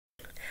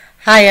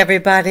Hi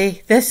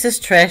everybody, this is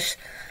Trish,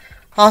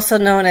 also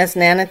known as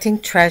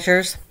Tink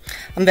Treasures.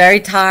 I'm very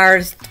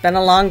tired. It's been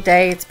a long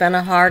day. It's been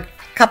a hard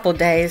couple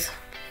days,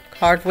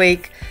 hard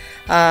week.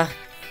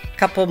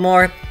 Couple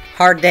more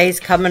hard days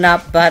coming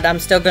up, but I'm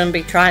still going to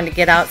be trying to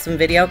get out some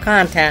video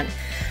content.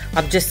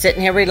 I'm just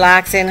sitting here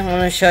relaxing. I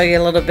want to show you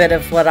a little bit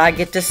of what I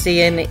get to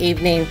see in the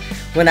evening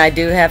when I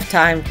do have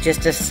time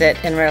just to sit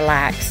and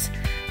relax.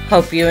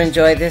 Hope you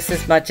enjoy this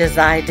as much as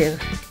I do.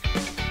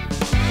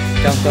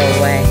 Don't go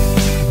away.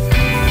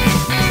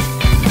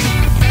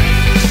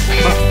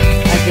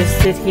 I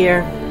just sit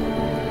here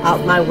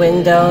out my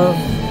window,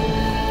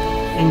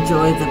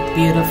 enjoy the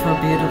beautiful,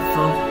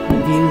 beautiful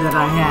view that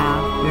I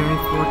have. Very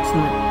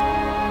fortunate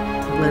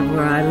to live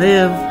where I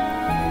live.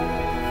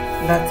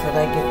 That's what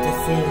I get to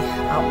see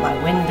out my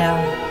window,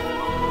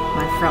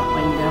 my front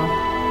window.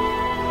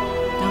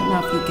 Don't know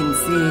if you can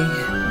see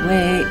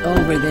way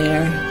over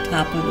there,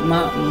 top of the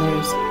mountain,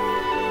 there's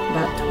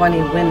about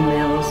 20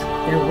 windmills.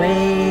 They're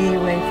way,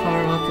 way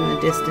far off in the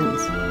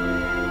distance.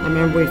 I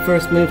remember we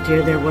first moved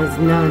here, there was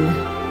none.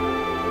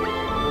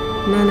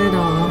 None at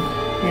all.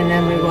 And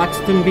then we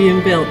watched them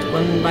being built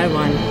one by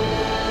one.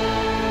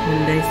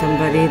 One day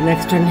somebody,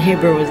 next door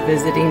neighbor, was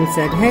visiting and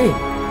said, "Hey,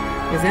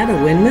 is that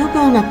a windmill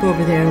going up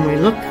over there?" And we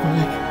looked, and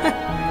we're like,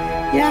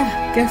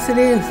 yeah, guess it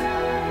is.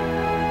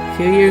 A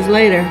few years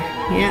later,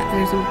 yeah,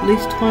 there's at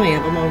least 20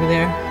 of them over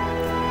there.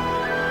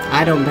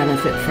 I don't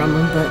benefit from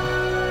them, but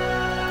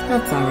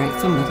that's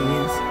alright, somebody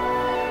is.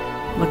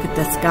 Look at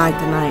the sky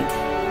tonight.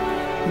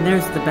 And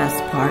there's the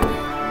best part.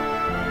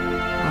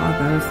 All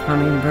those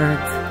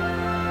hummingbirds.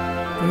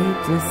 They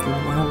just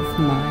love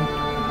my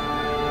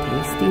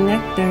tasty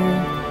nectar.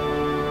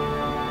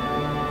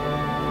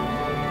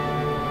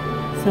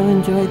 So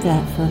enjoy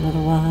that for a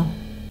little while.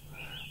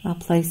 I'll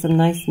play some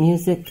nice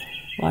music,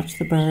 watch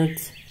the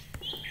birds.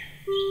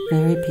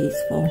 Very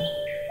peaceful.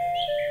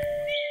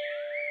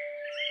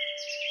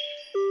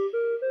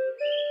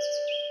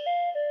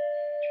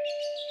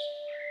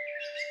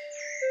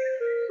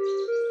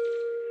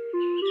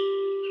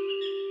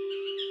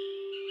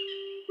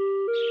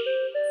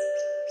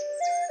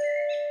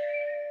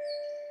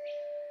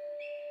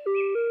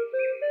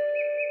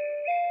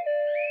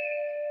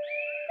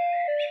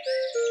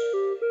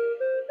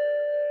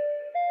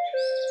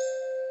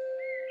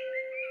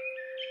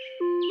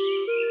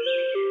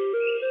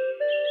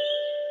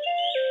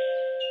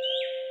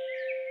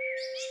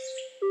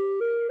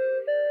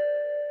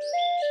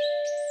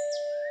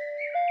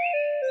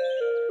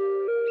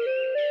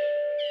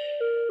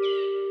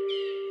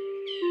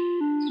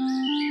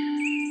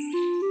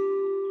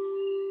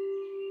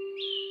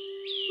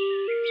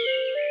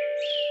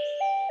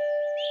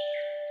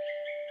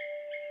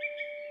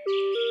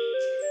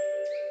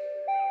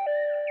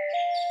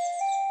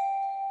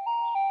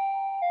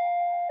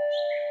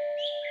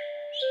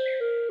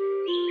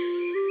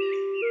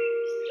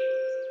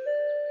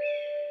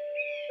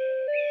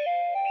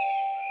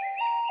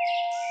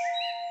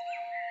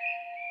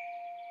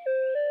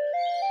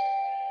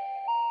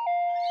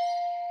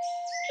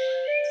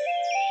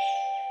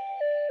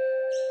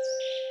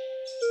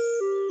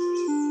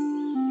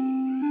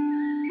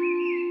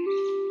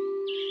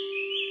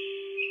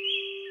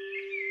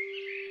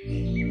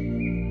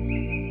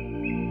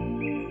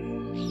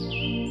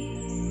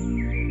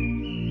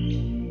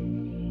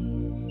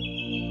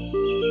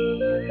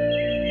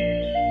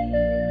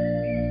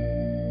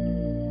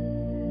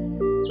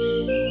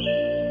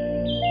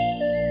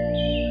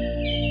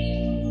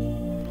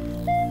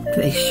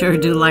 They sure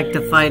do like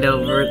to fight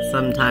over it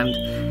sometimes.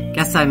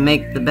 Guess I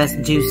make the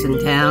best juice in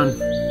town.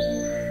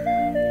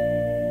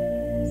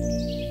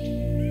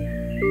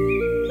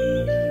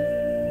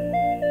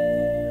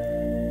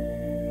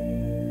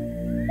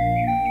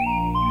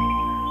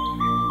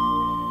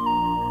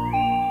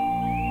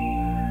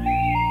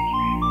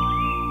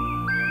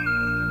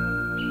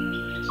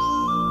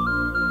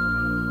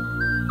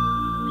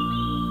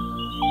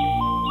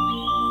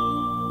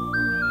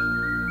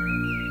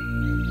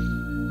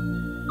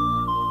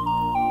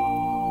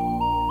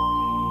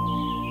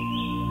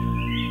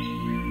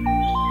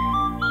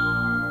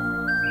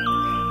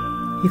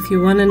 If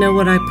you want to know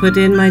what I put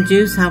in my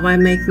juice, how I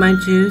make my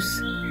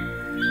juice,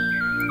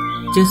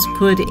 just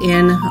put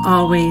in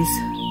always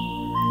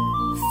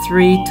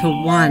 3 to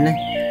 1.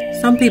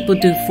 Some people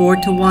do 4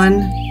 to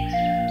 1.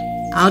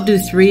 I'll do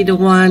 3 to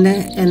 1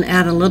 and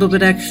add a little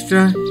bit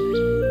extra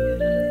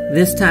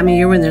this time of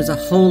year when there's a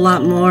whole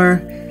lot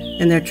more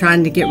and they're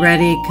trying to get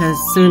ready because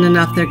soon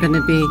enough they're going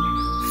to be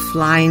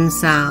flying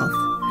south.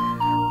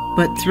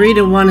 But 3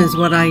 to 1 is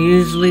what I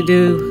usually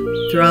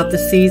do throughout the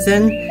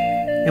season.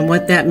 And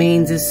what that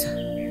means is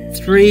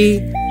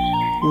 3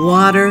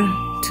 water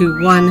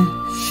to 1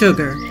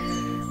 sugar.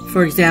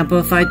 For example,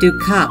 if I do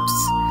cups,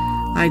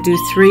 I do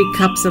 3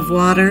 cups of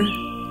water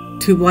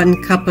to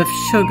 1 cup of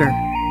sugar.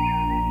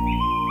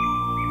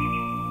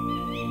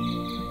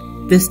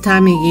 This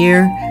time of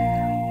year,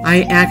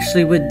 I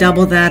actually would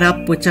double that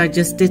up, which I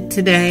just did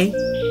today.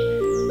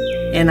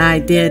 And I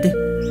did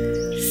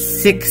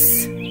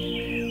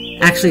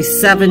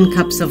 7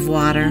 cups of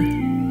water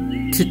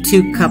to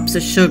 2 cups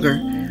of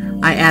sugar.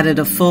 I added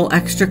a full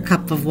extra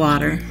cup of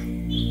water.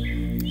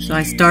 So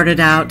I started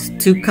out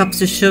 2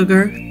 cups of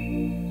sugar,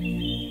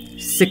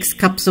 6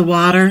 cups of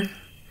water,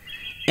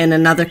 and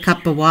another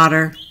cup of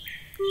water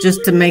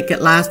just to make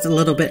it last a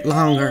little bit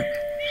longer.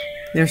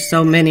 There's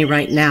so many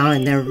right now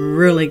and they're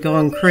really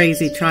going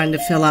crazy trying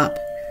to fill up.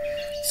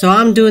 So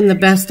I'm doing the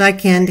best I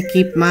can to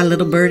keep my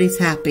little birdies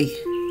happy.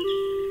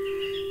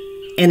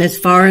 And as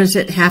far as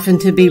it having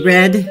to be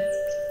red,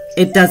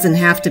 it doesn't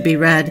have to be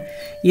red.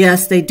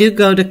 Yes, they do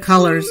go to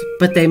colors,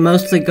 but they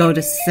mostly go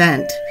to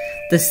scent,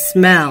 the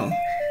smell.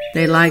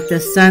 They like the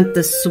scent,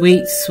 the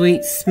sweet,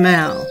 sweet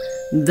smell.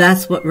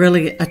 That's what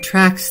really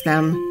attracts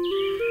them.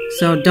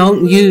 So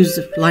don't use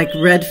like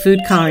red food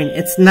coloring.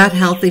 It's not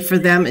healthy for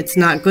them. It's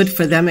not good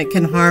for them. It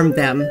can harm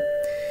them.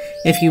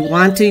 If you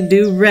want to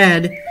do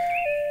red,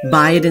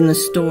 buy it in the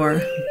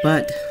store,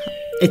 but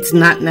it's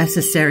not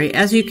necessary.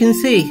 As you can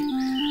see,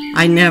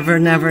 I never,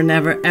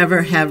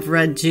 ever have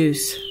red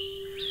juice.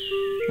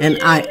 And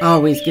I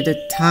always get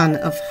a ton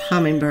of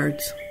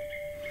hummingbirds.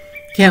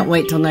 Can't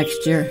wait till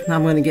next year.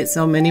 I'm going to get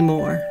so many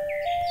more.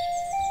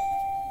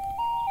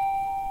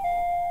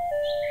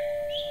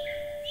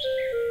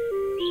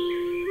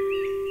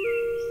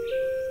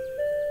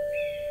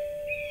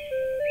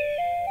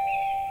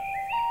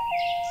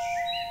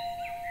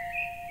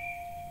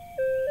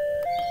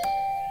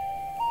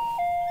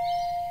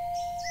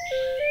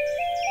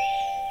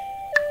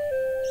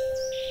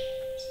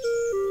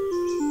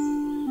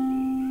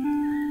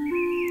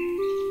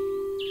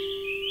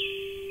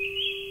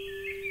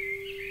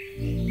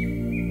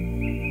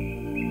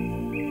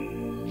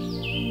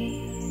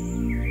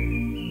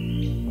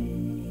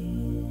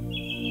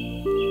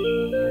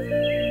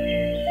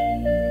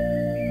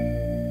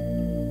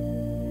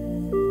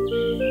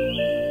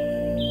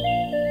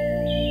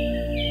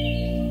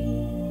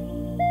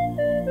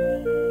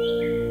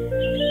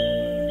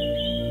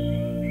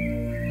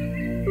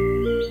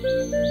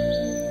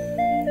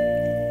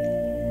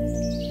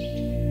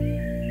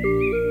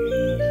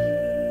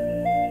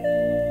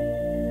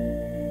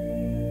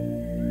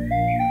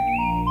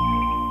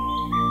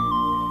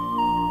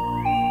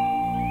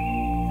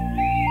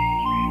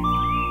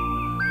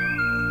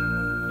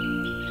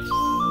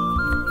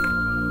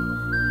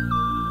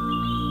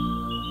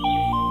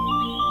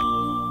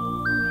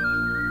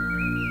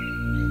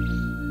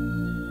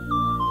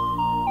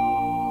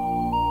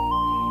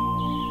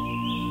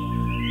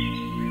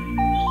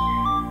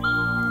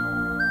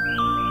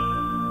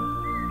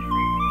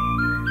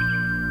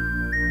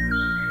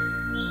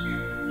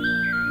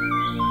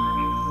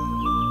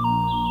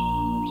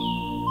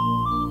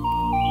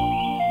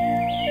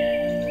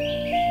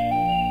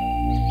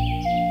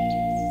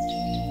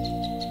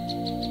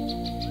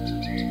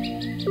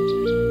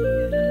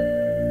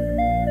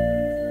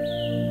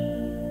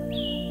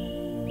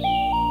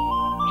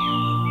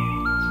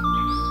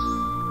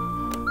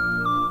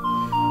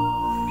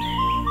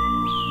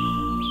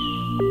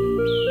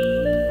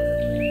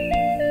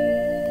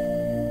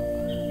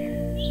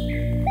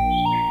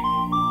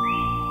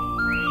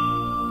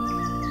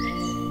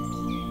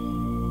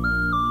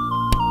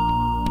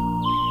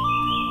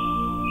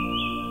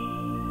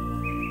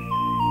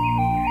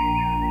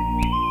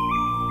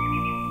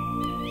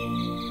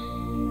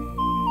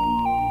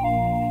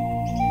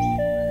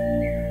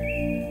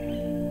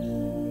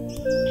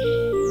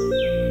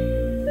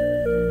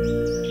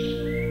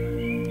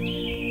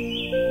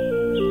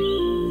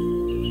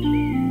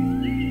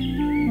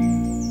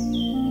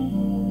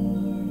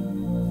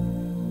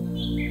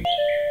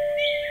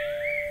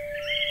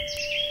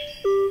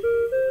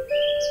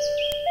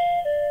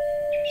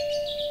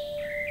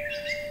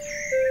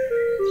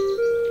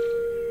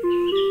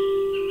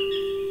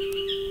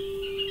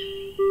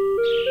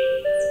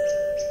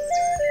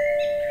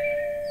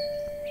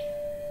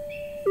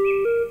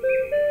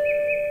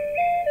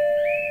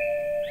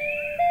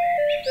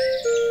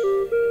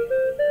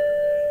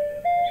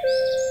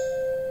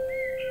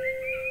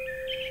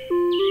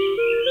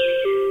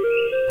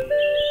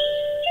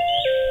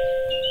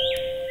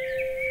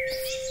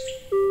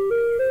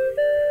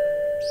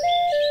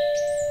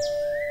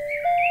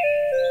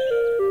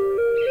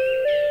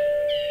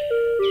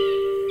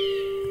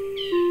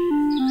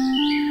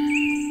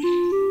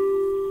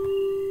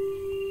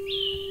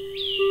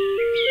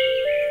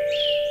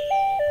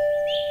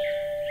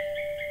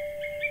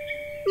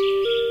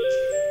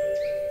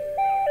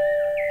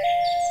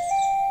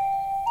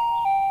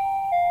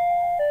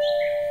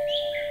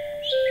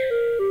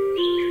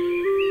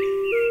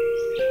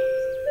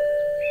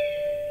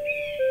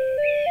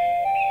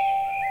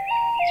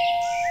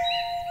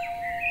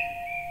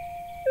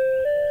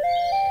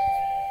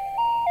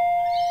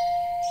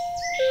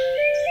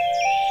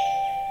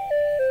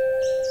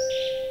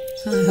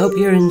 I hope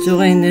you're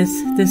enjoying this.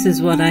 This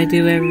is what I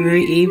do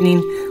every evening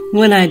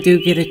when I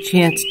do get a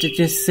chance to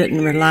just sit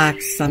and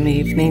relax some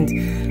evenings,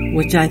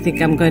 which I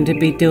think I'm going to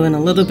be doing a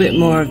little bit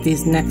more of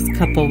these next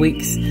couple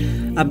weeks.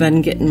 I've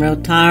been getting real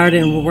tired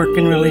and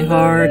working really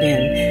hard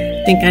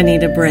and think I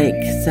need a break.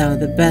 So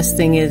the best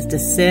thing is to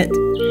sit,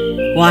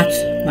 watch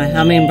my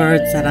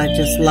hummingbirds that I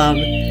just love.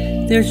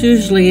 There's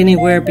usually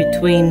anywhere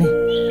between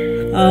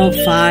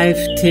 5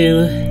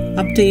 to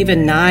up to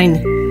even 9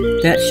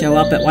 that show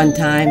up at one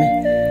time.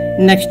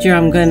 Next year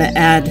I'm going to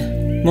add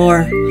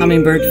more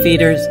hummingbird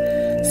feeders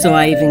so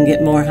I even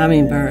get more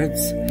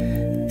hummingbirds.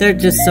 They're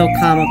just so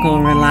comical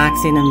and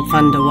relaxing and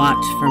fun to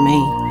watch for me.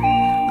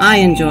 I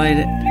enjoyed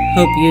it.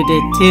 Hope you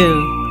did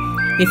too.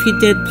 If you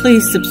did,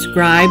 please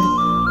subscribe.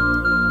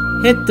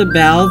 Hit the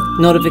bell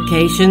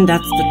notification.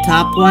 That's the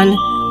top one.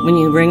 When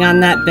you ring on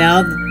that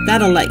bell,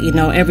 that'll let you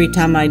know every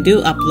time I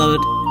do upload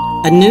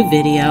a new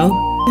video.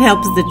 It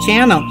helps the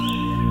channel.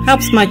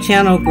 Helps my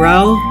channel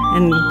grow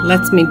and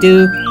lets me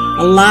do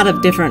a lot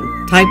of different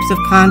types of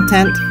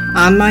content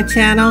on my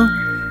channel.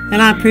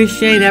 And I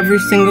appreciate every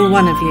single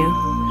one of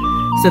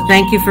you. So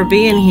thank you for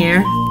being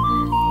here.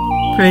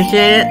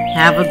 Appreciate it.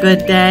 Have a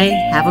good day.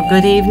 Have a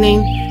good evening.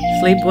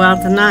 Sleep well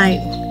tonight.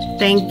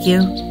 Thank you.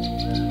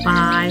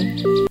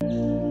 Bye.